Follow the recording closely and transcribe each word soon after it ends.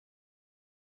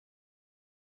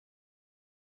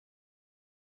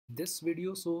This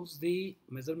video shows the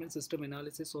measurement system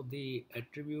analysis of the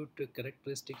attribute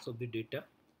characteristics of the data.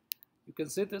 You can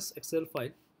see this Excel file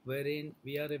wherein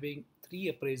we are having three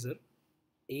appraiser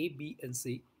A, B and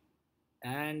C,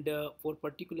 and for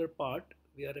particular part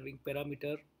we are having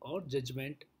parameter or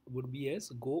judgment would be as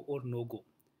go or no go.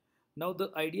 Now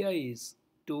the idea is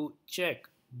to check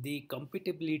the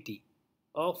compatibility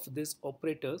of these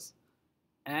operators,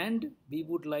 and we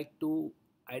would like to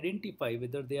identify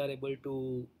whether they are able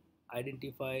to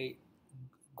identify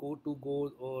go to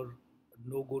go or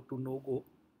no go to no go,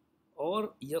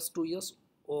 or yes to yes,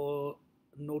 or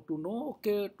no to no,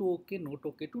 okay to okay, not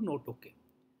okay to not okay.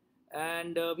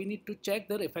 And we need to check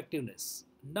their effectiveness.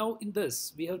 Now in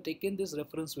this we have taken this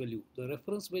reference value. The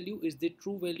reference value is the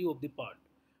true value of the part.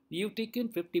 We have taken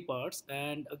 50 parts,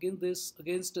 and against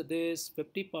this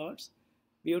 50 parts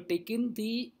we have taken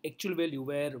the actual value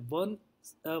where one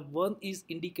is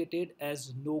indicated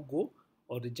as no go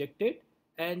or rejected,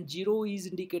 and 0 is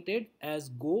indicated as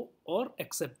go or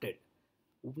accepted.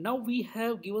 Now we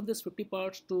have given this 50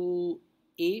 parts to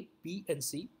A, B and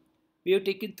C. We have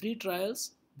taken 3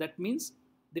 trials. That means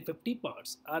the 50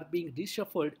 parts are being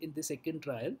reshuffled in the second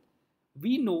trial.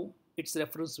 We know its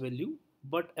reference value,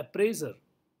 but appraiser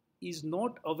is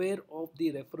not aware of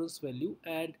the reference value,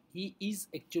 and he is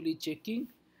actually checking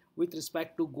with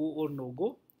respect to go or no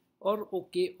go, or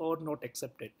okay or not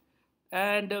accepted.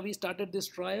 And we started this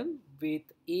trial with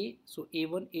A, so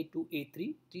A1, A2,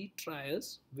 A3, 3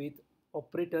 trials with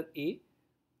operator A,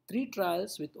 3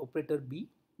 trials with operator B,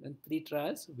 and 3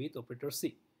 trials with operator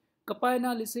C. Kappa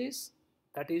analysis,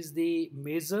 that is the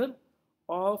measure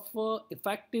of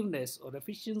effectiveness or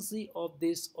efficiency of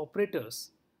these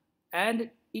operators, and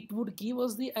it would give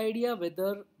us the idea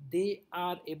whether they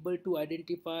are able to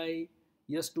identify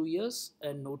yes to yes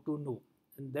and no to no,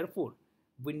 and therefore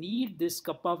we need this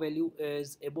kappa value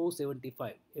is above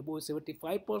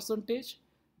 75 percentage.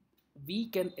 We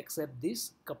can accept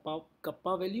this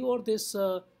kappa value or this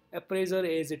appraiser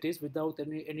as it is without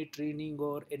any training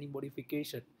or any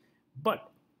modification.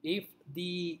 But if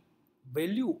the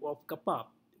value of kappa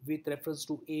with reference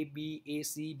to A, B, A,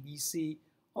 C, B, C,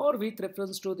 or with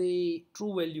reference to the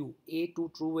true value A to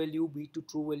true value, B to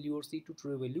true value, or C to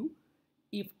true value,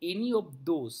 if any of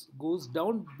those goes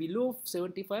down below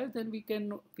 75, then we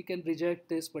can reject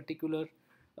this particular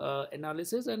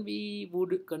analysis, and we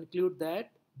would conclude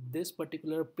that this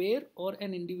particular pair or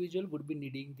an individual would be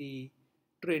needing the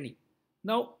training.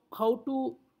 Now how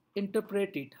to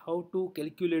interpret it, how to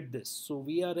calculate this? So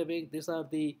we are having, these are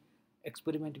the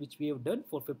experiment which we have done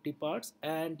for 50 parts,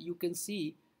 and you can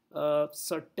see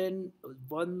certain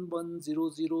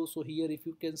 1100. So here if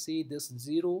you can see this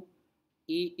 0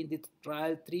 A in the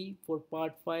trial 3 for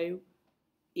part 5,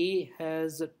 A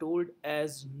has told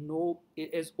as no,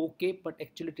 as okay, but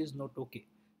actually it is not okay.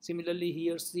 Similarly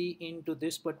here C into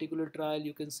this particular trial,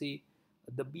 you can see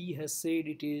the B has said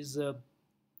it is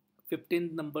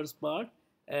 15 numbers part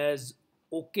as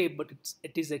okay, but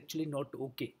it is actually not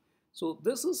okay. So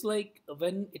this is like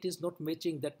when it is not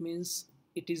matching, that means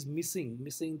it is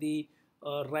missing the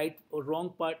right or wrong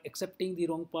part, accepting the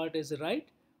wrong part as a right.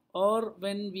 Or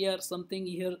when we are something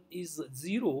here is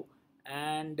 0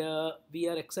 and we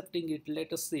are accepting it,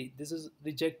 let us say this is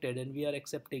rejected and we are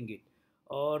accepting it,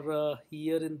 or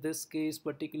here in this case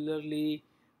particularly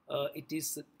it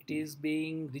is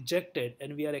being rejected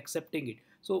and we are accepting it.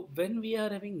 So when we are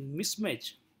having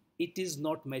mismatch, it is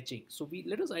not matching. So we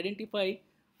let us identify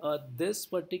this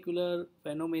particular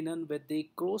phenomenon with the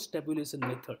cross tabulation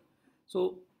method.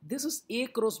 So this is A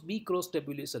cross B cross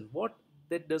tabulation. What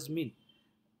that does mean?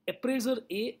 Appraiser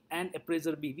A and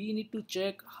appraiser B, we need to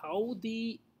check how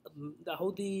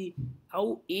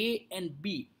how A and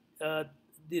B,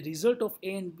 the result of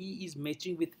A and B is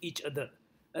matching with each other.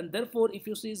 And therefore if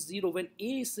you say 0, when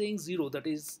A is saying 0, that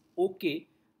is okay,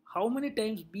 how many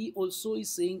times B also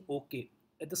is saying okay?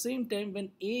 At the same time,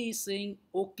 when A is saying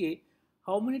okay,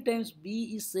 how many times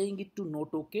B is saying it to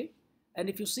not okay? And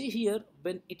if you see here,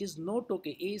 when it is not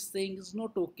okay, A is saying is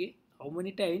not okay, how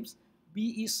many times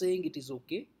B is saying it is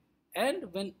okay?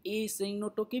 And when A is saying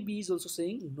not okay, B is also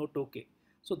saying not okay.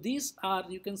 So these are,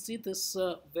 you can see this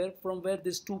where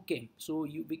this 2 came. So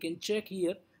we can check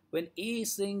here, when A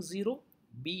is saying 0,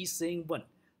 B is saying 1.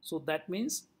 So that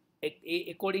means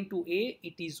according to A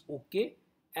it is okay,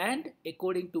 and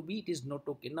according to B it is not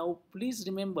okay. Now please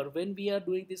remember, when we are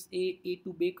doing this A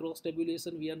to B cross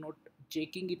tabulation, we are not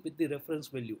checking it with the reference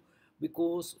value,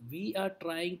 because we are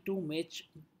trying to match,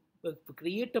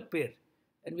 create a pair,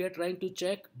 and we are trying to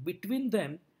check between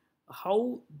them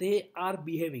how they are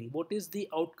behaving, what is the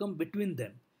outcome between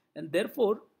them. And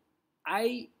therefore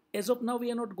I, as of now,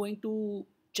 we are not going to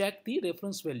check the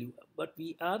reference value, but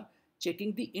we are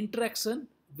checking the interaction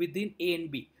within A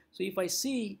and B. So if I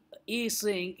see A is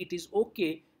saying it is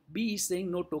okay, B is saying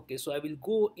not okay, so I will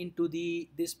go into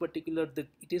this particular,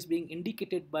 it is being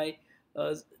indicated by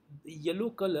yellow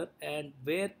color, and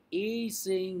where A is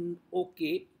saying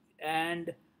okay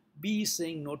and B is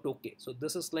saying not okay. So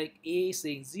this is like A is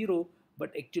saying 0,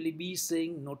 but actually B is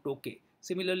saying not okay.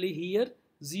 Similarly here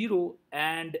 0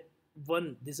 and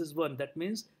 1, this is 1, that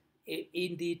means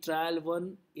in the trial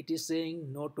 1 it is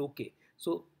saying not okay.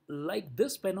 So like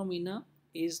this phenomena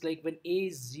is like when A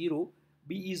is 0,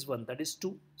 B is 1, that is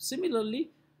 2.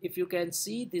 Similarly, if you can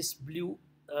see this blue,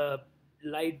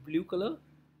 light blue color,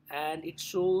 and it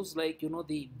shows like, you know,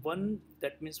 the 1,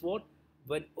 that means what,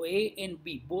 when A and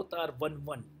B both are 1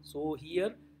 1. So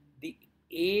here the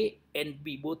A and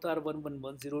B both are 1 1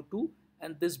 1 0 2,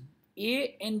 and this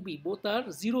A and B both are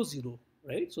 0 0,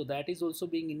 right? So that is also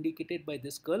being indicated by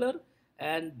this color,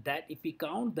 and that if we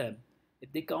count them,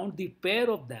 if they count the pair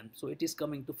of them, so it is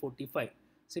coming to 45.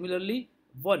 Similarly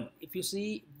 1, if you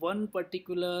see one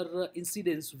particular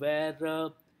incidence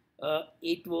where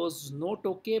it was not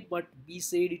okay but B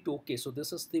said it okay, so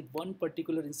this is the one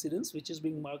particular incidence which is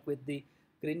being marked with the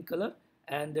green color,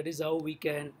 and that is how we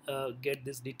can get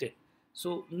this detail.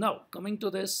 So now coming to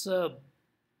this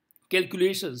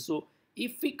calculation, so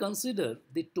if we consider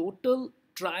the total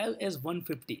trial as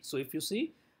 150, so if you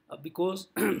see because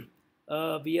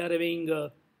we are having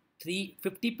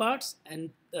 350 parts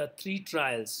and 3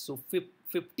 trials, so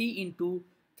 50 into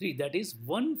 3, that is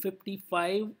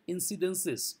 155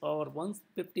 incidences, or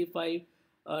 155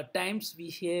 times we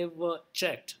have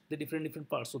checked the different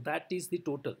parts, so that is the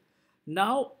total.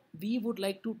 Now we would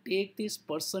like to take this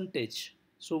percentage.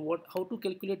 So how to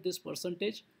calculate this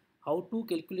percentage? How to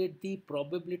calculate the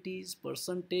probabilities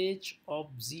percentage of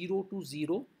 0 to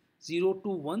 0, 0 to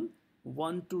 1,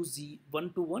 1 to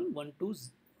 1 to 1, 1 to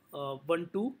 1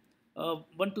 to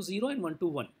 1 to 0, and 1 to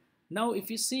 1. Now if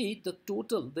you see the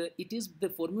total, it is the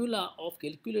formula of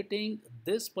calculating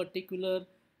this particular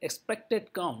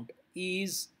expected count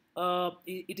is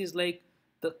it is like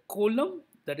the column,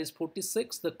 that is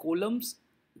 46, the columns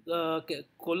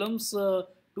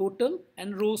total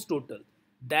and rows total,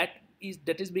 that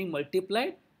is being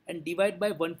multiplied and divided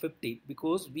by 150,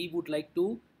 because we would like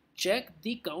to check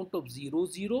the count of 0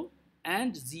 0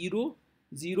 and 0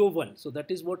 0 1. So that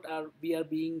is what we are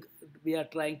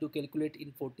trying to calculate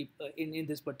in 40 in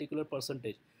this particular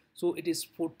percentage. So it is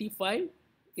 45,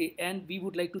 and we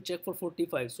would like to check for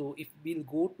 45. So if we'll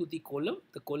go to the column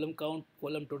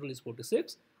total is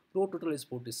 46, row total is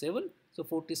 47. So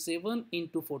 47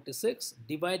 into 46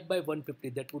 divide by 150,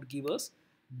 that would give us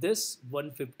this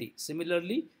 150.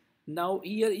 Similarly, now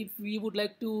here if we would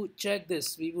like to check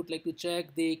this, we would like to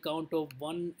check the count of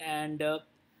 1 and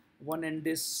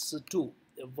this 2.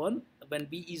 1, when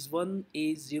B is 1, A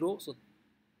is 0, so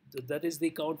that is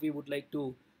the count we would like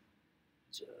to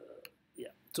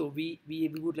so we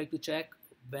would like to check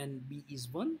when B is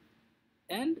 1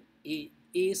 and A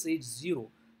is 0,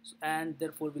 and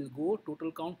therefore we'll go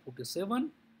total count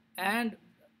 47, and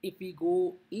if we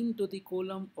go into the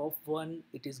column of 1,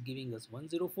 it is giving us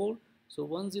 104. So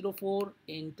 104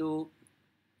 into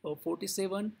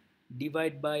 47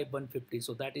 divide by 150,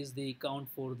 so that is the count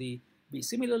for the B.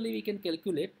 Similarly, we can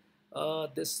calculate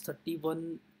this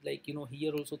 31, like, you know,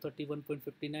 here also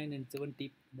 31.59 and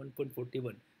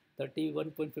 71.41.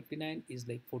 31.59 is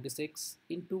like 46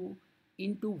 into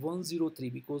 103,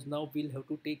 because now we'll have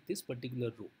to take this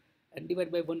particular row and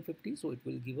divide by 150, so it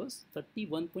will give us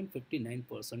 31.59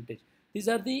 percentage. These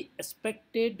are the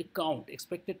expected count,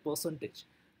 expected percentage.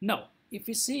 Now if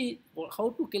we see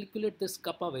how to calculate this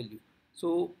kappa value,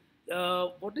 so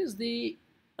what is the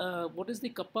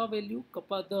kappa value?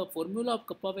 The formula of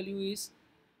kappa value is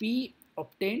P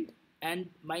obtained and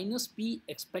minus P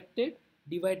expected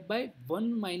divided by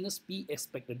 1 minus P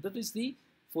expected. That is the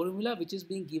formula which is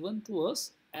being given to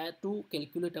us to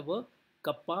calculate our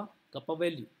kappa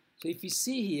value. So if you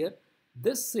see here,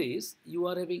 this says you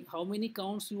are having how many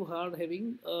counts you are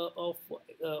having of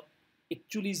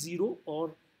actually 0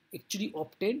 or actually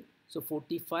obtained. So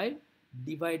 45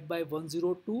 divided by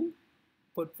 102,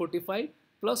 45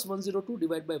 plus 102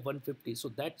 divided by 150. So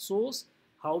that shows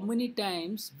how many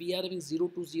times we are having 0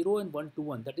 to 0 and 1 to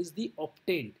 1. That is the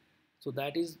obtained. So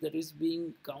that is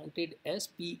being counted as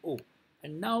PO.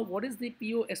 And now what is the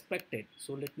PO expected?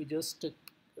 So let me just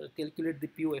calculate the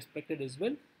PO expected as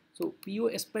well. So PO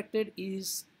expected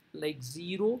is like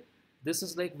 0. This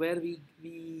is like where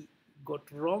we got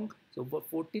wrong. So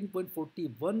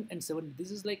 14.41 and 7. This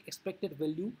is like expected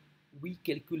value we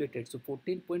calculated. So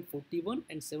 14.41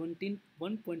 and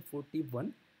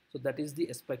 17.41. So that is the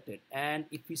expected. And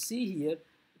if we see here,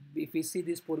 if we see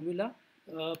this formula,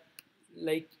 uh,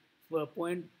 like for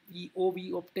point O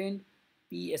we obtained,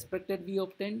 P expected we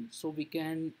obtained, so we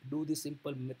can do the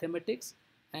simple mathematics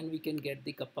and we can get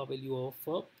the kappa value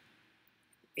of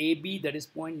AB, that is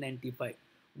 0.95.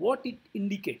 What it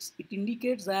indicates? It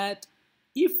indicates that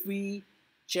if we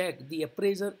check the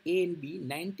appraiser A and B,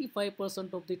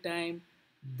 95% of the time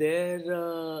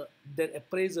their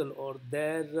appraisal or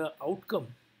their outcome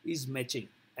is matching.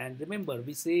 And remember,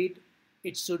 we said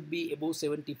it should be above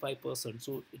 75%.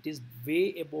 So it is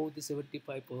way above the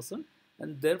 75%.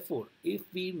 And therefore, if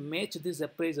we match this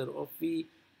appraiser or if we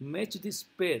match this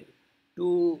pair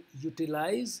to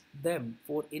utilize them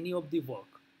for any of the work,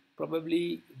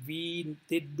 probably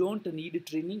they don't need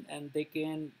training and they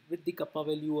can, with the kappa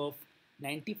value of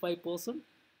 95%,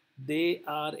 they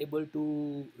are able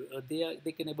to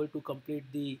they can able to complete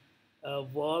the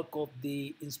work of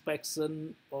the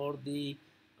inspection or the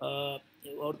uh,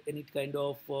 or any kind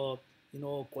of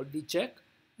quality check,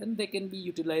 and they can be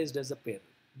utilized as a pair.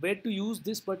 Where to use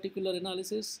this particular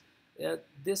analysis?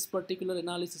 This particular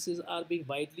analysis are being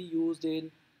widely used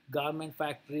in garment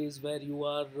factories, where you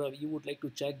would like to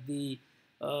check the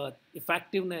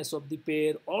effectiveness of the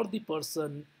pair or the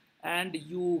person, and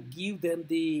you give them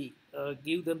the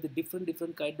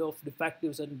different kind of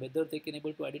defectives and whether they can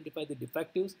able to identify the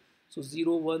defectives. So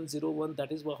 0 1 0 1,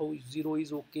 that is how 0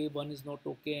 is okay, 1 is not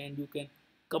okay, and you can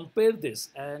compare this,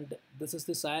 and this is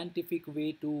the scientific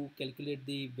way to calculate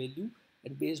the value.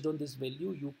 And based on this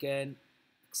value you can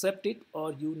accept it,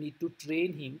 or you need to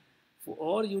train him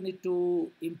or you need to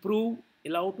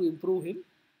allow to improve him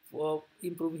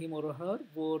or her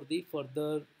for the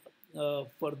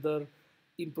further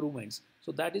improvements.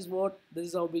 So that is what this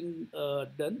is how being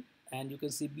done. And you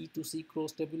can see B to C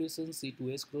cross tabulation, C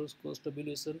to S cross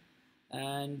tabulation,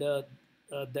 and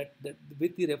that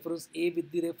with the reference, A with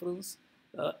the reference,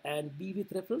 and B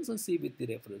with reference, and C with the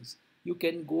reference. You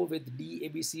can go with D, A,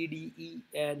 B, C, D, E,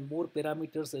 and more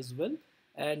parameters as well,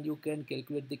 and you can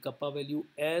calculate the kappa value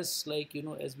as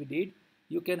as we did.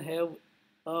 You can have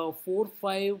 4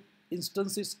 5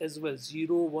 instances as well,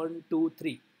 0 1 2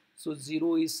 3. So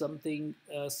 0 is something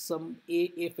some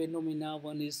a phenomena,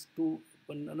 1 is 2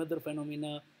 another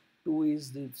phenomena, 2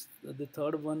 is the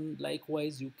third one.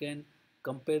 Likewise, you can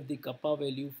compare the kappa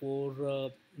value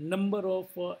for number of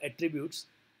attributes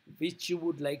which you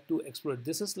would like to explore.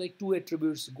 This is like 2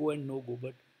 attributes, go and no go,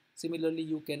 but similarly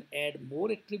you can add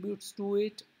more attributes to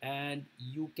it and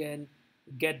you can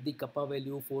get the kappa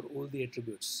value for all the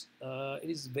attributes. It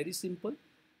is very simple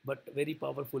but very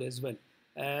powerful as well.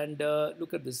 And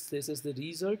look at this. This is the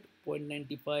result: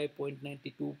 0.95,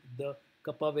 0.92, the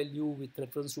kappa value with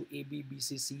reference to A, B, B,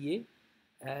 C, C, A.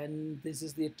 And this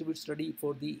is the attribute study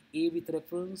for the A with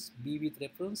reference, B with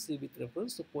reference, C with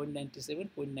reference. So 0.97,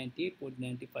 0.98,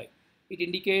 0.95. It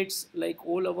indicates like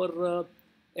all our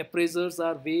appraisers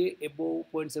are way above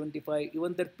 0.75.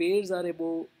 Even their pairs are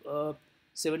above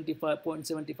 75,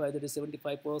 0.75, that is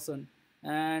 75%.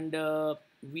 And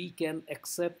we can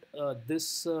accept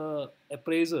this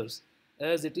appraisers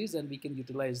as it is, and we can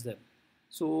utilize them.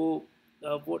 So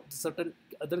what certain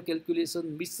other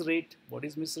calculation, miss rate. What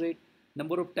is miss rate?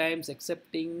 Number of times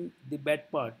accepting the bad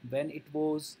part when it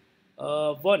was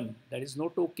 1, that is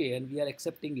not okay, and we are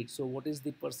accepting it. So what is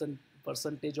the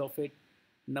percentage of it?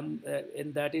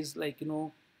 And that is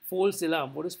false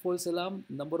alarm. What is false alarm?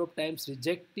 Number of times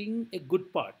rejecting a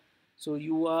good part. So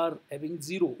you are having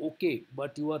 0, okay,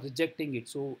 but you are rejecting it.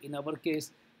 So in our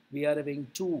case, we are having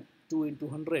 2 into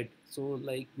 100. So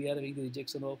like we are having the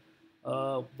rejection of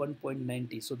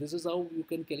 1.90. So this is how you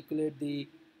can calculate the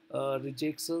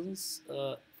rejections,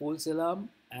 false alarm,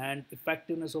 and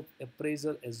effectiveness of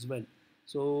appraisal as well.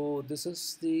 So this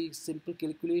is the simple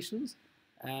calculations,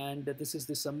 and this is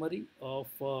the summary of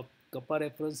kappa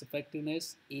reference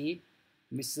effectiveness, A,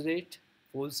 miss rate,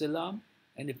 false alarm,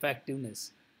 and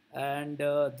effectiveness. And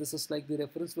this is like the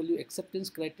reference value acceptance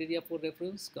criteria for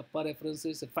reference. Kappa reference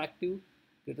is effective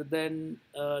greater than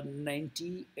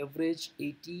 90, average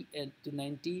 80 and to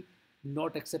 90,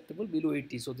 not acceptable below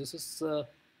 80. So this is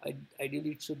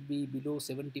ideally it should be below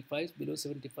 75. Below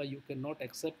 75 you cannot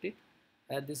accept it.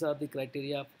 And these are the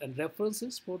criteria and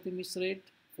references for the miss rate,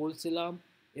 false alarm,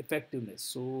 effectiveness.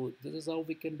 So this is how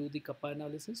we can do the kappa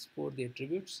analysis for the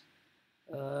attributes.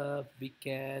 We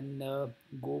can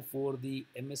go for the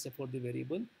MSA for the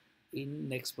variable in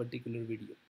next particular video.